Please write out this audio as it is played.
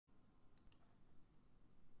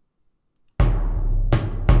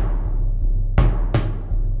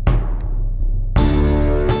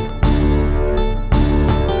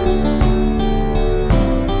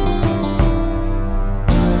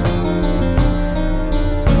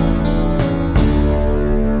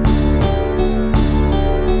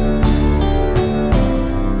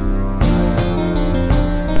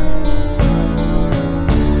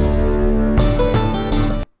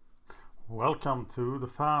welcome to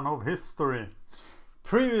the Fan of History.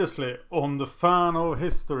 Previously on the Fan of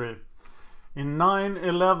History, in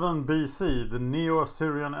 911 BC the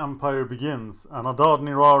Neo-Assyrian Empire begins, and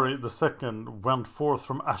Adad-Nirari II went forth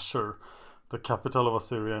from Ashur, the capital of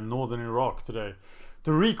Assyria in northern Iraq today,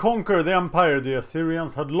 to reconquer the empire the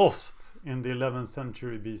Assyrians had lost in the 11th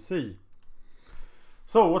century BC.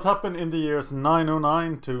 So what happened in the years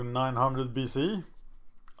 909 to 900 BC?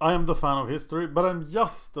 I am the fan of history, but I'm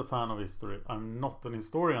just a fan of history. I'm not an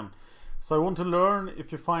historian. So I want to learn.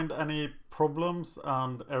 If you find any problems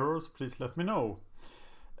and errors, please let me know.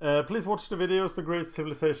 Please watch the videos, The Great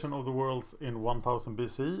Civilization of the Worlds in 1000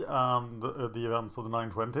 BC and the events of the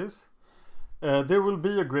 920s. There will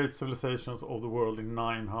be a Great Civilizations of the World in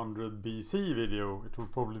 900 BC video. It will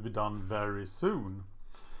probably be done very soon.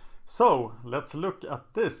 So let's look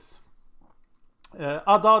at this.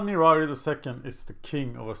 Adad-Nirari II is the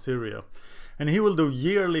king of Assyria, and he will do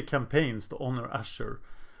yearly campaigns to honor Ashur.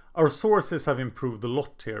 Our sources have improved a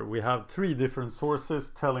lot here. We have 3 different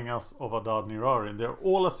sources telling us of Adad-Nirari. They're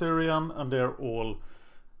all Assyrian and they're all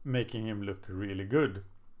making him look really good.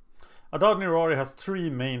 Adad-Nirari has 3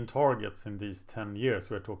 main targets in these 10 years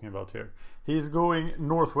we're talking about here. He's going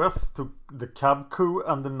northwest to the Kabku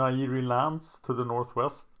and the Nairi lands to the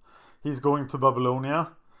northwest. He's going to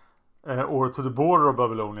Babylonia. Or to the border of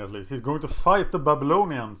Babylonia at least. He's going to fight the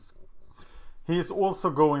Babylonians. He's also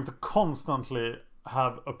going to constantly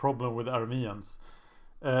have a problem with Arameans.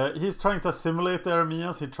 He's trying to assimilate the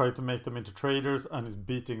Arameans. He tried to make them into traders and is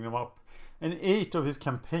beating them up. And 8 of his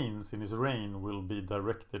campaigns in his reign will be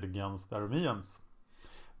directed against the Arameans.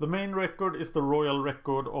 The main record is the royal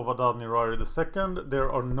record of Adad-Nirari II.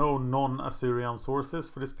 There are no non-Assyrian sources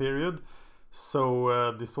for this period.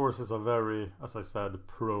 So the sources are very, as I said,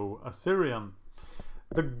 pro-Assyrian.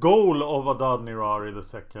 The goal of Adad-Nirari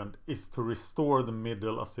II is to restore the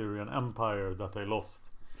Middle Assyrian Empire that they lost.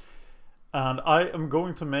 And I am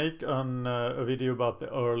going to make a video about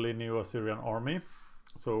the early Neo-Assyrian army.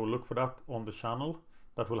 So look for that on the channel.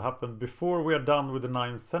 That will happen before we are done with the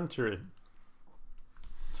 9th century.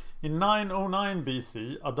 In 909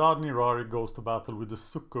 BC, Adad-Nirari goes to battle with the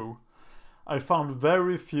Sukhu. I found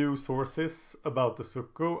very few sources about the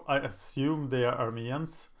Sukhu. I assume they are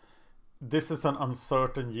Arameans. This is an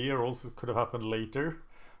uncertain year, also could have happened later.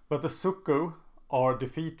 But the Sukhu are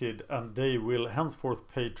defeated and they will henceforth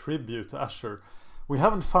pay tribute to Ashur. We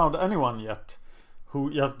haven't found anyone yet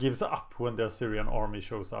who just gives up when the Assyrian army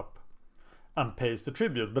shows up and pays the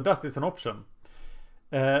tribute, but that is an option.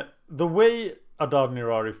 The way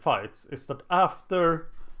Adad-Nirari fights is that after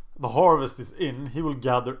the harvest is in, he will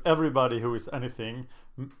gather everybody who is anything,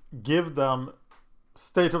 give them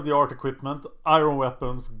state-of-the-art equipment, iron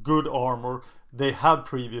weapons, good armor. They have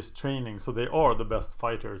previous training, so they are the best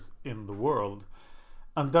fighters in the world.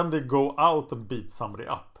 And then they go out and beat somebody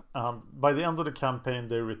up. And by the end of the campaign,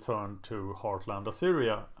 they return to Heartland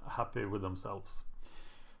Assyria, happy with themselves.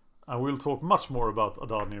 And we'll talk much more about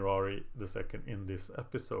Adad-Nirari II in this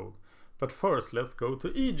episode. But first, let's go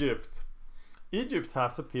to Egypt. Egypt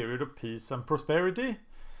has a period of peace and prosperity.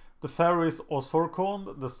 The pharaoh is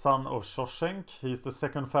Osorkon, the son of Shoshenq. He's the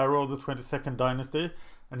second pharaoh of the 22nd dynasty,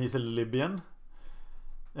 and he's a Libyan.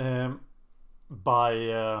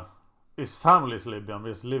 His family is Libyan. He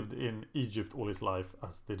has lived in Egypt all his life,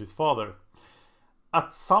 as did his father.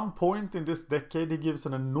 At some point in this decade, he gives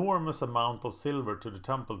an enormous amount of silver to the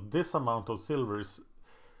temple. This amount of silver is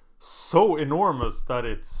so enormous that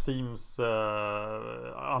it seems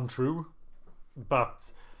untrue.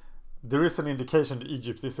 But there is an indication that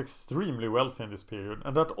Egypt is extremely wealthy in this period,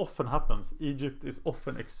 and that often happens. Egypt is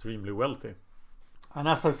often extremely wealthy. And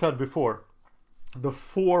as I said before, the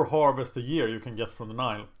 4 harvests a year you can get from the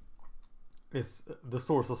Nile is the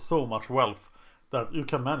source of so much wealth that you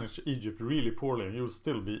can manage Egypt really poorly and you'll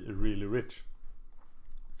still be really rich.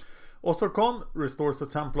 Osorkon restores the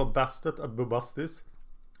temple of Bastet at Bubastis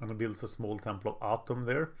and builds a small temple of Atum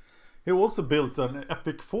there. He also built an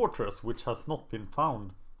epic fortress which has not been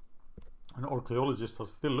found, and archaeologists are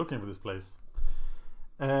still looking for this place.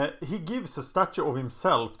 He gives a statue of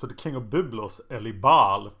himself to the king of Byblos,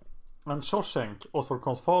 Elibal, and Shoshenq,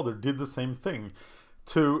 Osorkon's father, did the same thing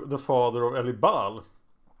to the father of Elibal.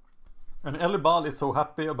 And Elibal is so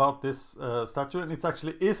happy about this statue, and it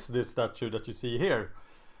actually is this statue that you see here.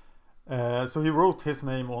 So he wrote his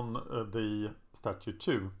name on the statue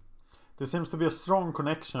too. There seems to be a strong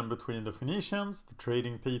connection between the Phoenicians, the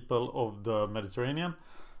trading people of the Mediterranean,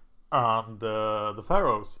 and the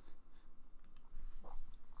pharaohs.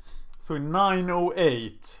 So in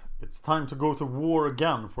 908, it's time to go to war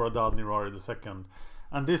again for Adad-Nirari II.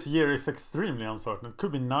 And this year is extremely uncertain. It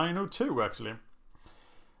could be 902 actually.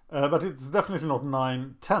 But it's definitely not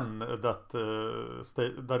 910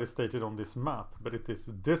 that is stated on this map, but it is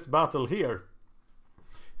this battle here.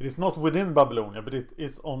 It is not within Babylonia, but it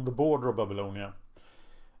is on the border of Babylonia.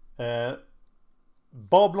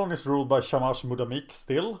 Babylon is ruled by Shamash Mudamik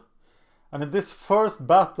still. And in this first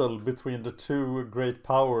battle between the two great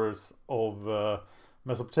powers of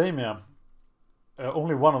Mesopotamia,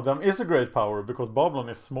 only one of them is a great power, because Babylon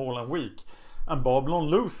is small and weak. And Babylon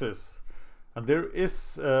loses. And there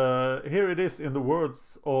is, here it is in the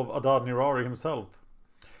words of Adad-Nirari himself.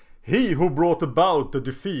 He who brought about the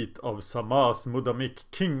defeat of Samas Mudamik,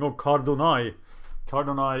 king of Kardonai.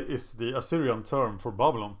 Kardonai is the Assyrian term for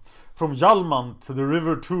Babylon. From Yalman to the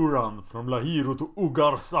river Turan, from Lahiru to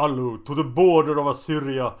Ugar-Salu, to the border of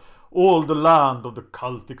Assyria, all the land of the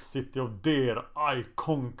cultic city of Der I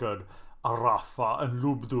conquered. Arapha and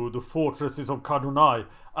Lubdu, the fortresses of Kardonai,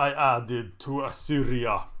 I added to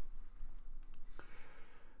Assyria.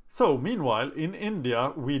 So, meanwhile, in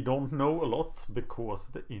India, we don't know a lot because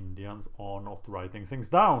the Indians are not writing things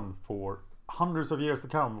down. For hundreds of years to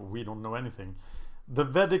come, we don't know anything. The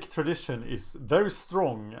Vedic tradition is very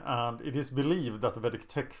strong, and it is believed that the Vedic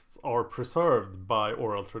texts are preserved by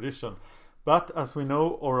oral tradition. But as we know,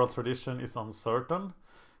 oral tradition is uncertain.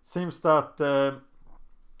 Seems that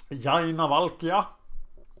Yainavalkya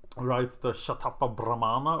writes the Shatapa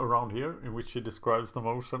Brahmana around here, in which he describes the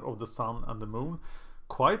motion of the sun and the moon.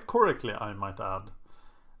 Quite correctly, I might add.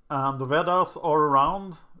 And the Vedas are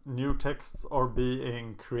around, new texts are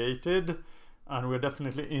being created, and we're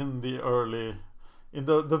definitely in the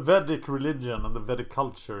Vedic religion and the Vedic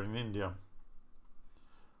culture in India.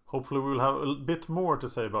 Hopefully we will have a bit more to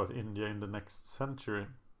say about India in the next century.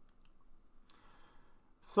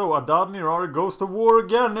 So Adad-Nirari goes to war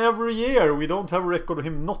again every year. We don't have a record of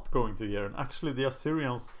him not going to war. And actually the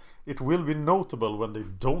Assyrians, it will be notable when they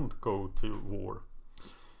don't go to war.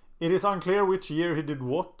 It is unclear which year he did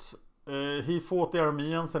what. He fought the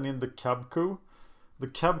Arameans and in the Kabku. The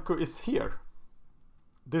Kabku is here.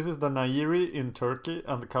 This is the Nairi in Turkey,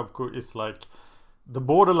 and the Kabku is like the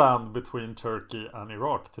borderland between Turkey and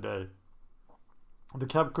Iraq today. The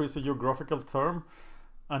Kabku is a geographical term,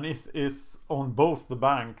 and it is on both the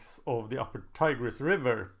banks of the upper Tigris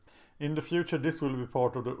River. In the future this will be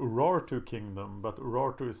part of the Urartu kingdom, but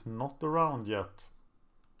Urartu is not around yet.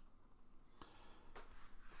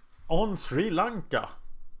 On Sri Lanka,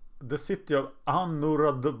 the city of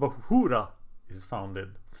Anuradhapura is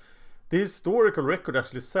founded. The historical record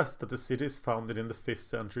actually says that the city is founded in the 5th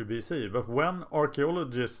century BC, but when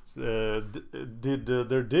archaeologists did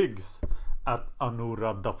their digs at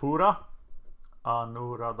Anuradhapura,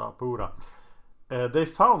 they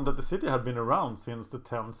found that the city had been around since the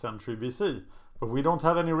 10th century BC, but we don't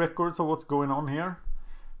have any records of what's going on here.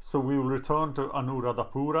 So we will return to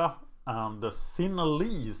Anuradhapura and the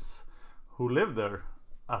Sinhalese who lived there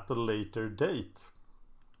at a later date.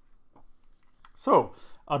 So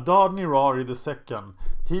Adad-Nirari II,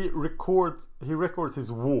 he records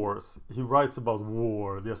his wars. He writes about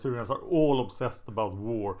war. The Assyrians are all obsessed about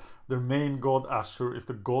war. Their main god Ashur is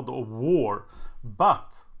the god of war.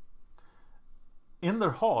 But in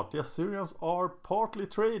their heart, the Assyrians are partly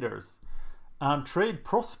traders. And trade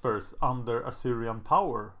prospers under Assyrian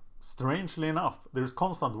power. Strangely enough, there's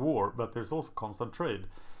constant war, but there's also constant trade.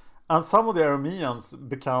 And some of the Arameans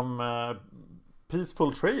become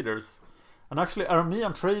peaceful traders. And actually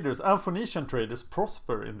Aramean traders and Phoenician traders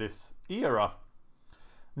prosper in this era.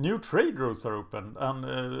 New trade routes are opened, and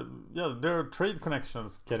there are trade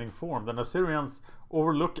connections getting formed. And Assyrians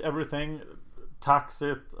overlook everything, tax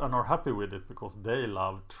it, and are happy with it because they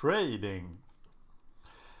love trading.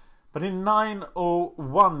 But in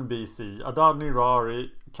 901 BC,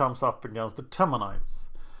 Adad-Nirari comes up against the Temanites.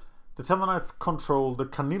 The Temanites control the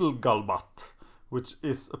Kanilgalbat, which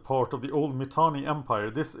is a part of the old Mitanni Empire.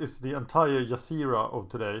 This is the entire Jazeera of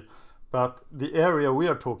today, but the area we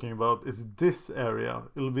are talking about is this area.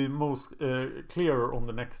 It'll be most clearer on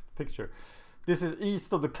the next picture. This is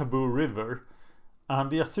east of the Kabul River, and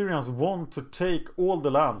the Assyrians want to take all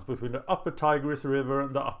the lands between the upper Tigris River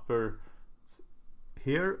and the upper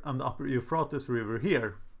here and the upper Euphrates River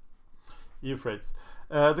here. Euphrates.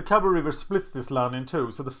 The Kabul River splits this land in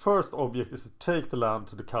two, so the first object is to take the land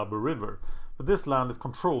to the Kabul River. But this land is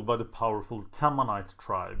controlled by the powerful Temanite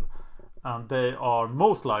tribe, and they are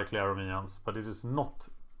most likely Arameans, but it is not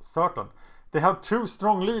certain. They have two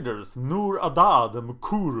strong leaders, Nur-Adad and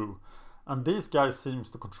Mukuru, and these guys seem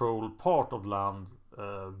to control part of the land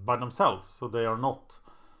by themselves, so they are not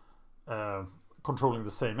controlling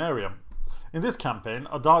the same area. In this campaign,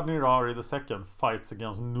 Adad-Nirari II fights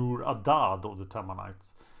against Nur-Adad of the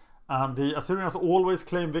Temanites. And the Assyrians always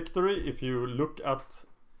claim victory. If you look at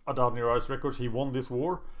Adad-Nirari's records, he won this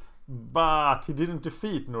war, but he didn't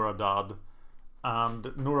defeat Nur-Adad,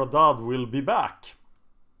 and Nur-Adad will be back.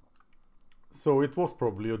 So it was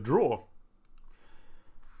probably a draw.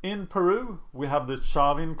 In Peru, we have the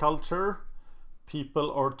Chavin culture.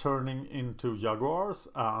 People are turning into jaguars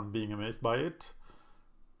and being amazed by it.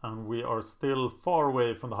 And we are still far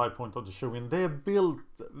away from the high point of the Shogun. They have built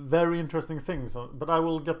very interesting things, but I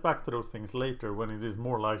will get back to those things later when it is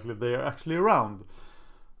more likely they are actually around,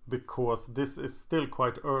 because this is still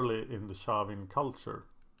quite early in the Chavin culture.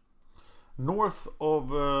 North of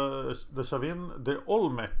the Chavin, the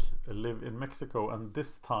Olmec live in Mexico, and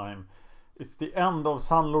this time it's the end of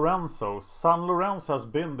San Lorenzo. San Lorenzo has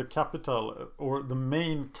been the capital or the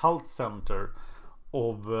main cult center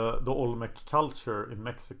of the Olmec culture in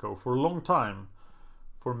Mexico for a long time,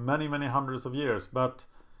 for many hundreds of years. But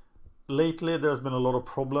lately there's been a lot of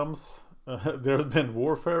problems. There has been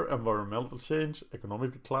warfare, environmental change,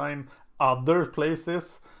 economic decline, other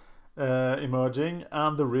places emerging,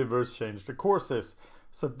 and the rivers changed their courses.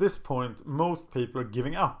 So at this point most people are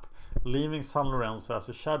giving up, leaving San Lorenzo as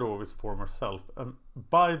a shadow of its former self. And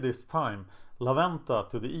by this time, La Venta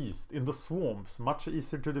to the east, in the swamps, much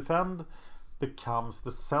easier to defend, becomes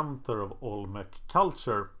the center of Olmec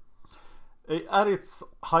culture. At its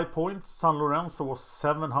high point, San Lorenzo was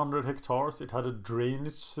 700 hectares. It had a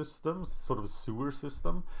drainage system, sort of a sewer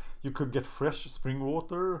system. You could get fresh spring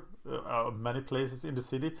water many places in the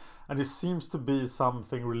city, and it seems to be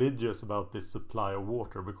something religious about this supply of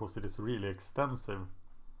water because it is really extensive.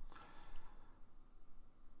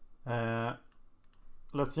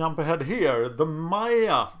 Let's jump ahead here. The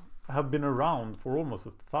Maya have been around for almost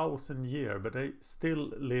 1,000 years, but they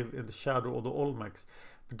still live in the shadow of the Olmecs.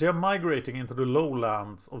 But they're migrating into the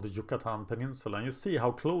lowlands of the Yucatan Peninsula, and you see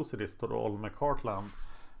how close it is to the Olmec heartland.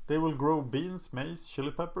 They will grow beans, maize,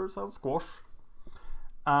 chili peppers, and squash.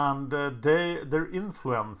 And they're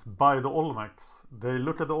influenced by the Olmecs. They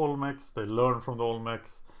look at the Olmecs, they learn from the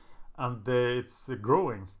Olmecs, and it's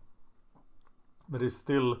growing. But it's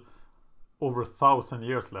still over 1,000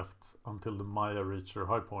 years left until the Maya reach their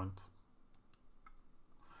high point.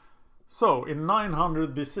 So in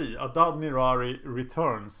 900 BC, Adad-Nirari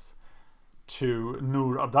returns to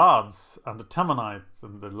Nur-Adad's and the Temanites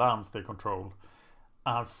and the lands they control,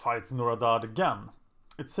 and fights Nur-Adad again.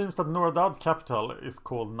 It seems that Nur-Adad's capital is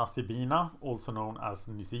called Nasibina, also known as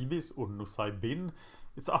Nisibis or Nusaybin.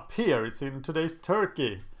 It's up here, it's in today's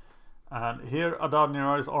Turkey. And here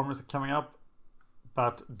Adad-Nirari's armies are coming up,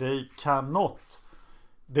 but they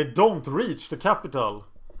don't reach the capital,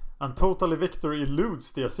 and totally victory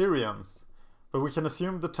eludes the Assyrians. But we can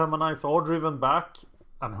assume the Temanites are driven back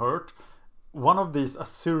and hurt. One of these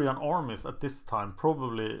Assyrian armies at this time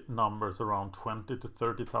probably numbers around 20 to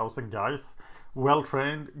 30,000 guys, well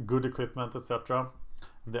trained, good equipment, etc.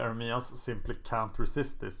 The Arameans simply can't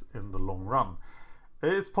resist this in the long run.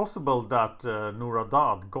 It's possible that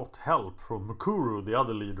Nur-Adad got help from Mukuru, the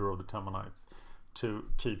other leader of the Temanites, to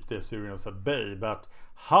keep the Assyrians at bay. But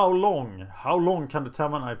how long can the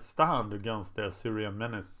Temanites stand against the Assyrian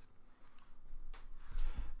menace?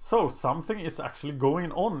 So something is actually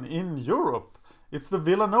going on in Europe. It's the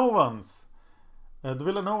Villanovans. The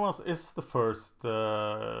Villanovans is the first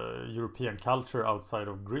European culture outside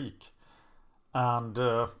of Greek, and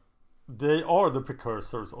they are the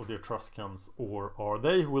precursors of the Etruscans, or are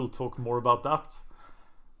they? We'll talk more about that.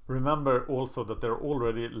 Remember also that there are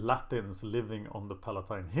already Latins living on the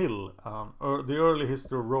Palatine Hill, and the early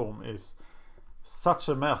history of Rome is such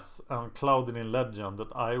a mess and clouded in legend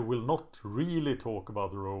that I will not really talk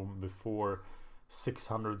about Rome before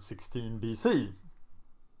 616 BC.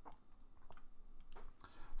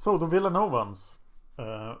 So the Villanovans,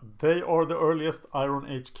 they are the earliest Iron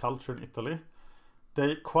Age culture in Italy.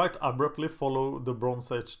 They quite abruptly follow the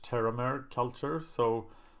Bronze Age Terramare culture, so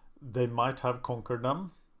they might have conquered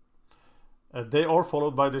them. They are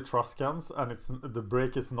followed by the Etruscans, and the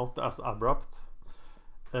break is not as abrupt.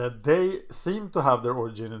 They seem to have their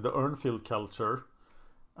origin in the Urnfield culture,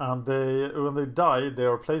 and when they die, they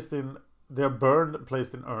are burned,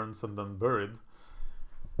 placed in urns, and then buried.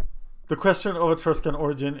 The question of Etruscan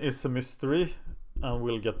origin is a mystery, and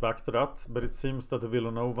we'll get back to that. But it seems that the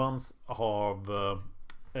Villanovans have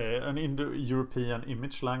an Indo-European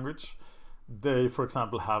image language. They, for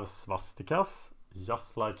example, have swastikas,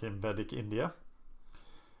 just like in Vedic India.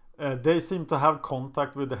 They seem to have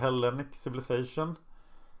contact with the Hellenic civilization,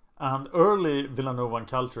 and early Villanovan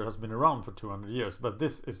culture has been around for 200 years, but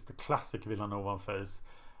this is the classic Villanovan phase,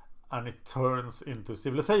 and it turns into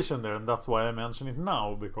civilization there, and that's why I mention it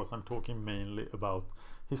now, because I'm talking mainly about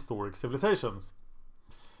historic civilizations.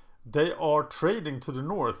 They are trading to the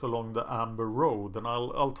north along the Amber Road, and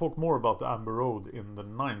I'll talk more about the Amber Road in the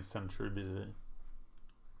 9th century BC.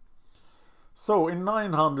 So in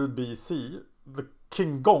 900 BC, the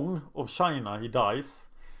King Gong of China, he dies.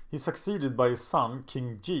 He's succeeded by his son,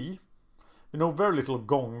 King Ji. We know very little of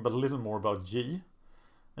Gong, but a little more about Ji.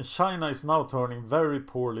 And China is now turning very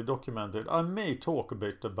poorly documented. I may talk a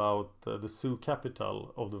bit about the Sioux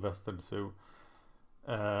capital of the Western Sioux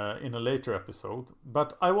in a later episode.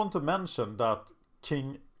 But I want to mention that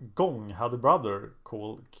King Gong had a brother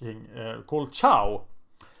called Chao.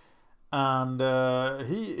 And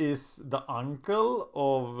he is the uncle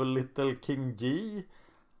of little King Ji.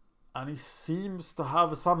 And he seems to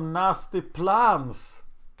have some nasty plans.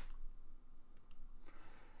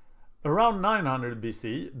 Around 900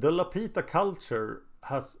 BC, the Lapita culture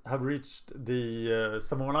have reached the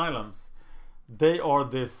Samoan Islands. They are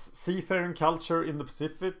this seafaring culture in the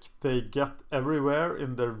Pacific. They get everywhere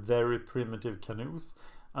in their very primitive canoes.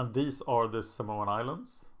 And these are the Samoan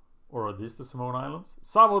Islands. Or are these the Samoan Islands?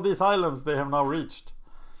 Some of these islands they have now reached.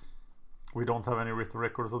 We don't have any written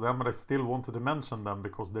records of them, but I still wanted to mention them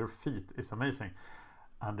because their feat is amazing.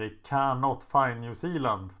 And they cannot find New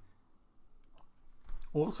Zealand.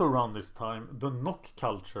 Also around this time, the Nok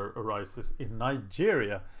culture arises in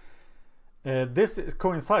Nigeria. This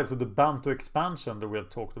coincides with the Bantu expansion that we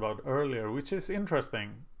had talked about earlier, which is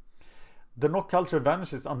interesting. The Nok culture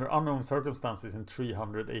vanishes under unknown circumstances in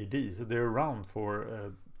 300 AD, so they're around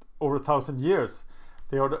for over 1,000 years.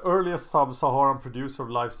 They are the earliest sub-Saharan producer of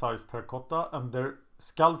life-size terracotta, and their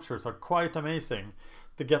sculptures are quite amazing.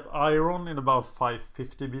 They get iron in about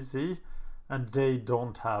 550 BC, and they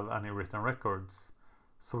don't have any written records.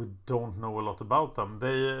 So we don't know a lot about them.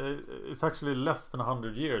 It's actually less than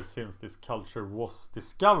 100 years since this culture was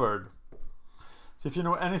discovered. So if you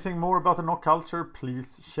know anything more about the Nok culture,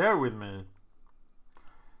 please share with me.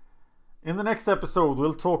 In the next episode,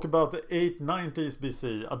 we'll talk about the 890s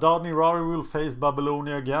BC. Adad-Nirari will face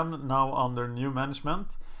Babylonia again, now under new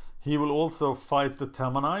management. He will also fight the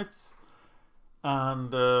Temanites.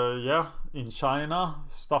 And in China,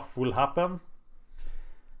 stuff will happen.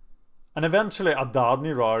 And eventually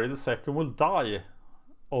Adad-Nirari II will die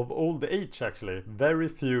of old age actually. Very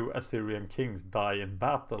few Assyrian kings die in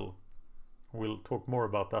battle. We'll talk more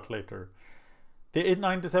about that later. The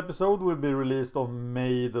 890s episode will be released on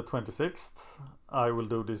May the 26th. I will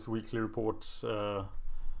do this weekly reports,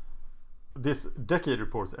 this decade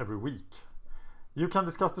reports every week. You can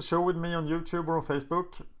discuss the show with me on YouTube or on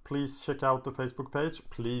Facebook. Please check out the Facebook page.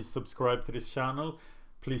 Please subscribe to this channel.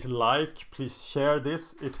 Please like, please share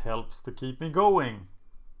this. It helps to keep me going.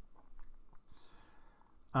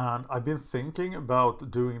 And I've been thinking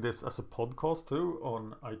about doing this as a podcast too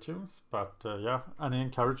on iTunes. But any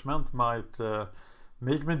encouragement might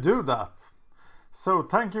make me do that. So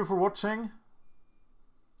thank you for watching.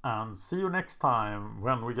 And see you next time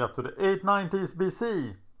when we get to the 890s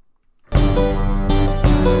BC.